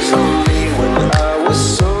on me when I was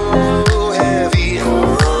so heavy.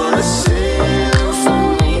 Pour on a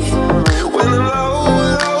symphony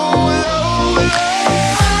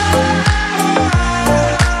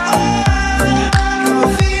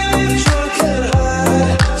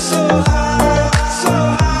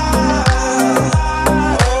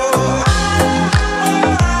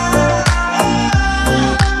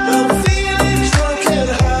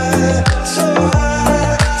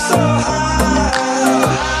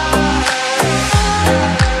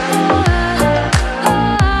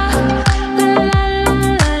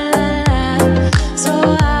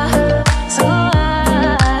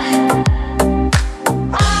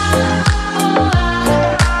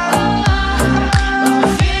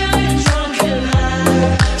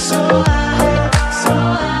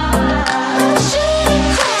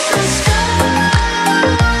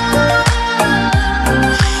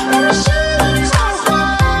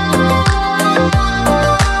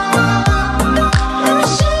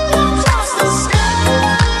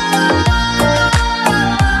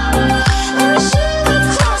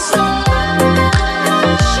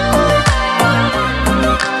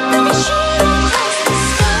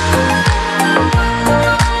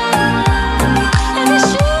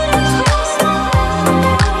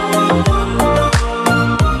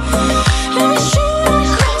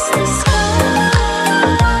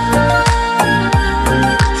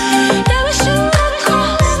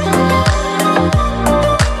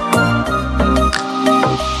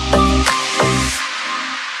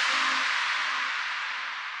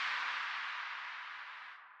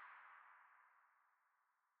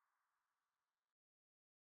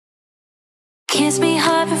kiss me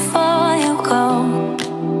hard before you go.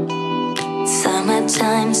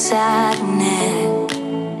 Summertime sadness.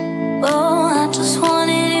 Oh, I just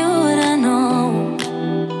wanted you to know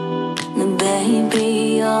that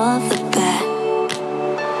baby, you're the best.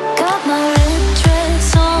 Got my red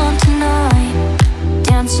dress on tonight,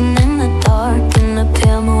 dancing in the dark in the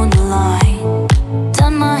pale moonlight.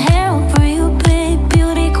 Done my hair over you, babe,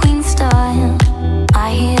 beauty queen style.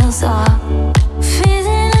 High heels up,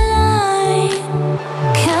 feeling alive.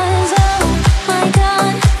 'Cause oh my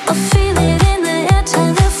God, I feel it in the air,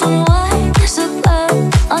 telephone wires above.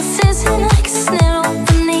 I'm sizzling like a snail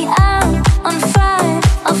in the air, on fire.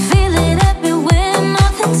 I feel it everywhere,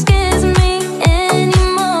 nothing scares me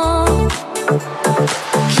anymore.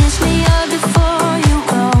 Kiss me up before you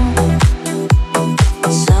go.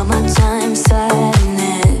 Summertime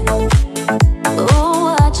sadness.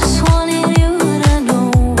 Oh, I just wanted you to know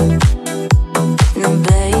that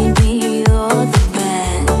baby, you're the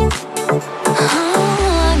best.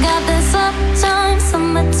 Oh, I got that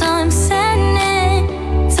summertime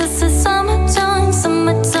sadness. It's the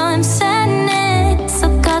summertime sadness. I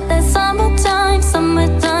got that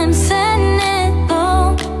summertime sadness.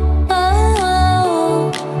 Oh,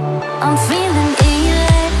 oh, I'm feeling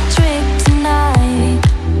electric tonight.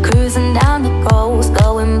 Cruising down the coast,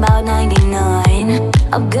 going about 99.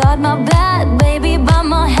 I've got my bad baby by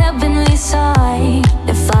my heavenly side.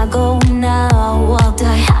 If I go now, I'll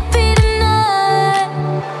die happy tonight.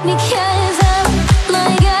 Because oh my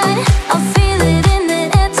God, I feel it in the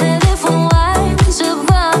air, telephone wires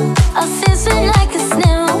above. I'm sizzling like a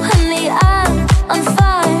snail in the eye, on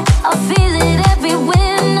fire. I feel it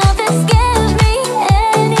everywhere, nothing scares me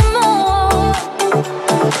anymore.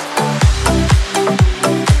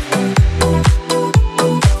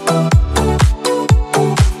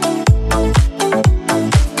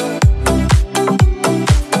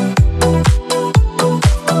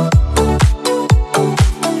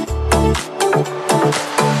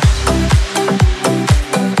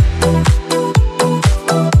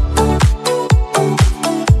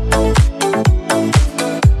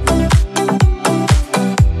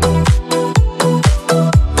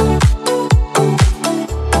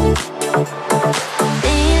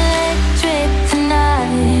 Electric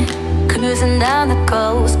tonight, cruising down the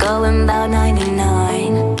coast, going about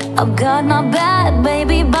 99. I've got my bad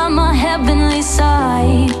baby by my heavenly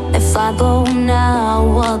side. If I go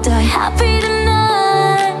now, I'll die happy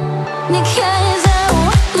tonight. Because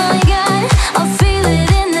oh my God, I feel it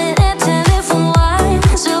in the air, telephone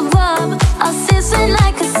wires above. I'm sizzling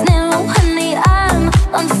like a snail in the eye,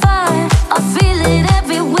 on fire. I feel it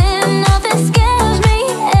everywhere, nothing scares me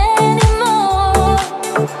anymore.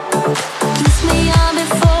 Kiss me up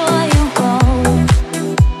before you go.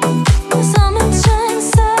 Summertime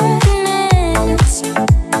sadness.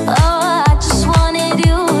 Oh, I just wanted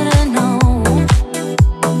you to know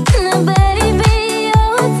that baby,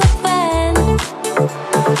 you're the best.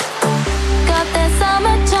 Got that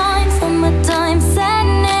summertime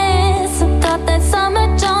sadness. I got that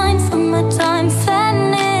summertime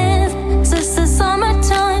sadness. It's the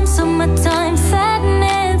summertime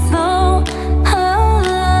sadness. Oh, oh.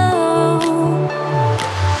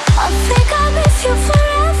 I think I'll miss you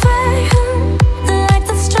forever, like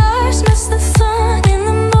the stars miss the sun in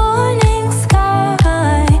the morning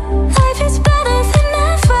sky. Life is better than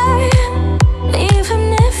ever. Even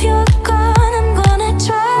if you're gone, I'm gonna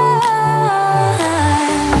try.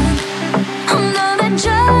 I'm gonna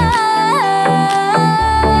try.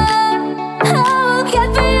 I will get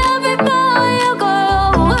me up before you go.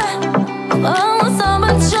 Oh,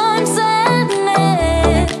 summertime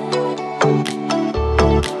sadness.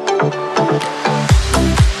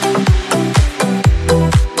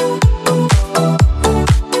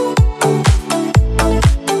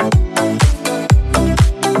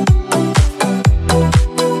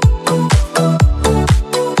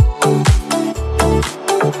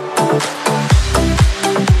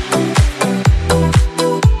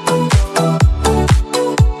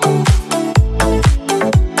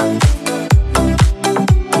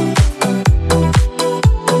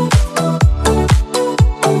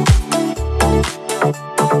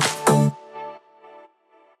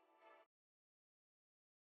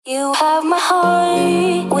 You have my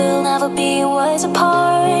heart, we'll never be worlds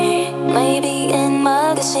apart. Maybe in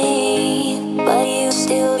magazine, but you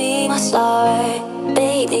still be my star,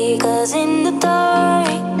 baby. 'Cause in the dark,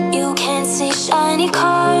 you can't see shiny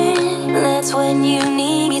cars. That's when you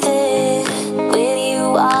need me there. With you,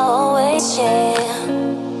 I'll always share.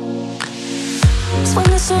 'Cause when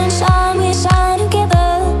the sun shines, we shine together.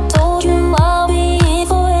 Told you I'll be here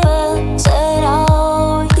forever. Said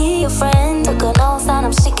I'll be your friend. Took an oath and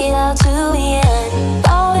I'm sticking out to the end.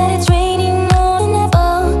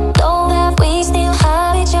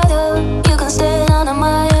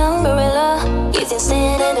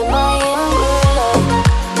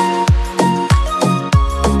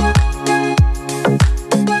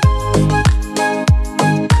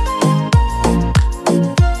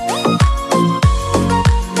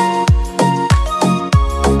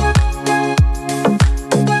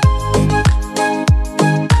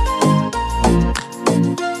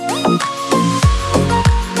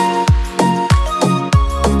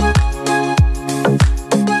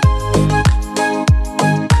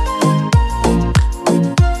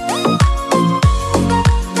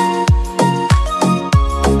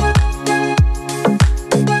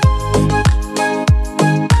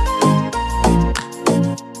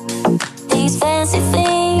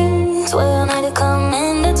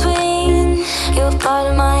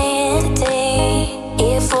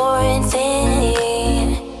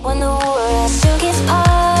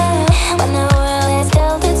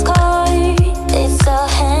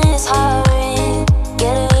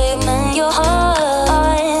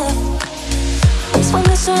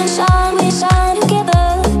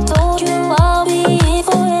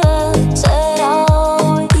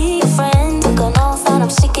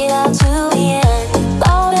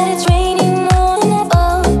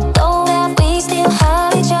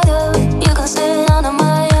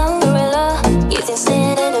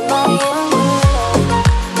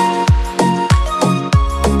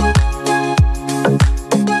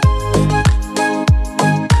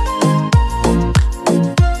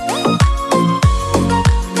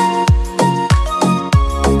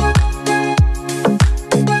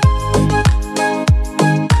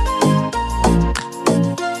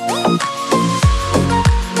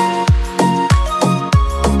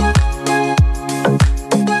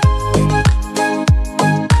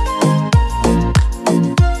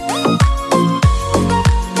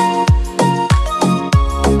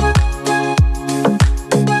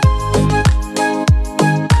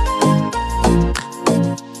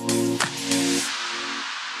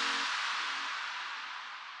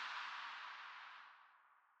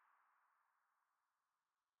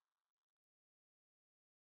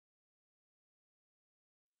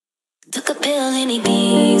 pill in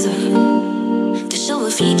Ibiza to show a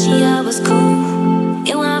Fiji I was cool. And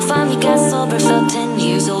when I finally got sober, felt 10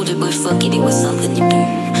 years older, but fuck it, it was something to do.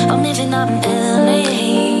 I'm living out in LA.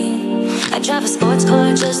 I drive a sports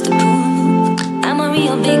car just to prove I'm a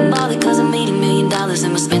real big baller, cause I made $1 million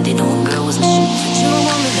and was spent it on girls and shoes. But you don't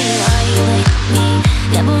wanna be like me,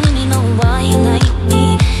 never really know why you like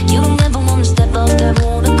me. You don't ever wanna step off that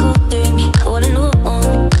roller coaster and be all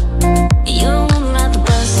alone. You don't wanna ride the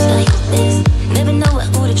bus like this, never know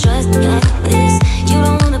who to trust like this. You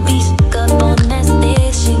don't wanna be stuck up on that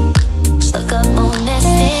station, stuck up on that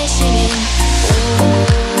station. Oh,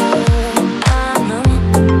 I know.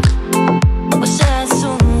 What should I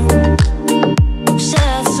do? Should I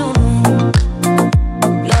do?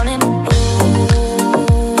 Lonely, oh,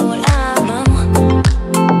 I know.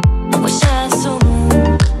 What should I do?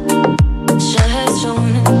 Should I do?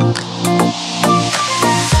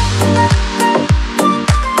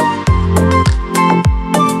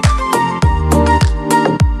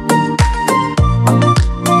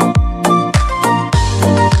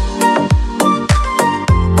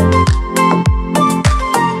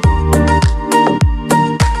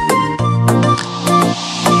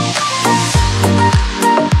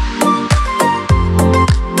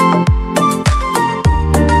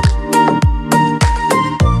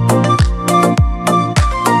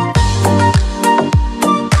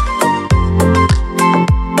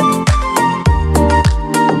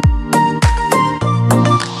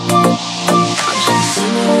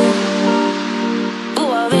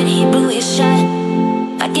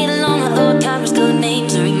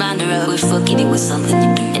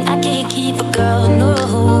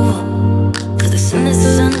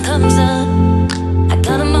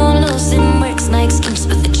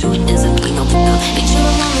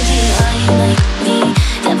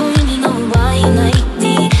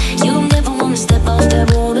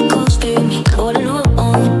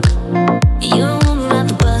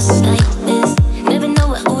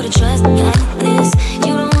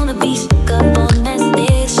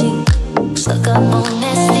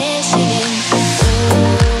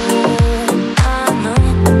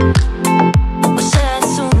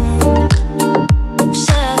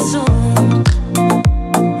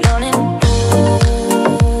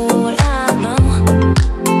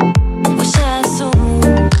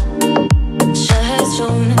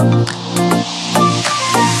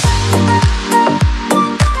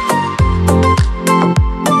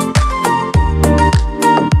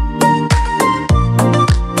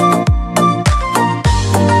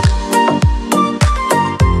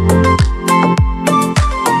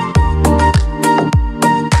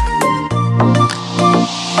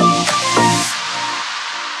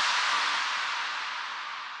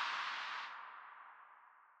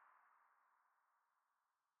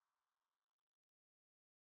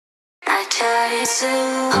 I tried so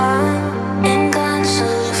hard and gone so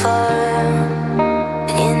far.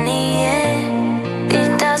 In the end,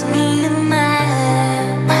 it doesn't even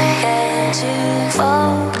matter. I had to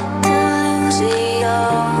fall to lose it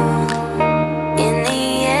all. In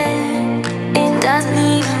the end, it doesn't even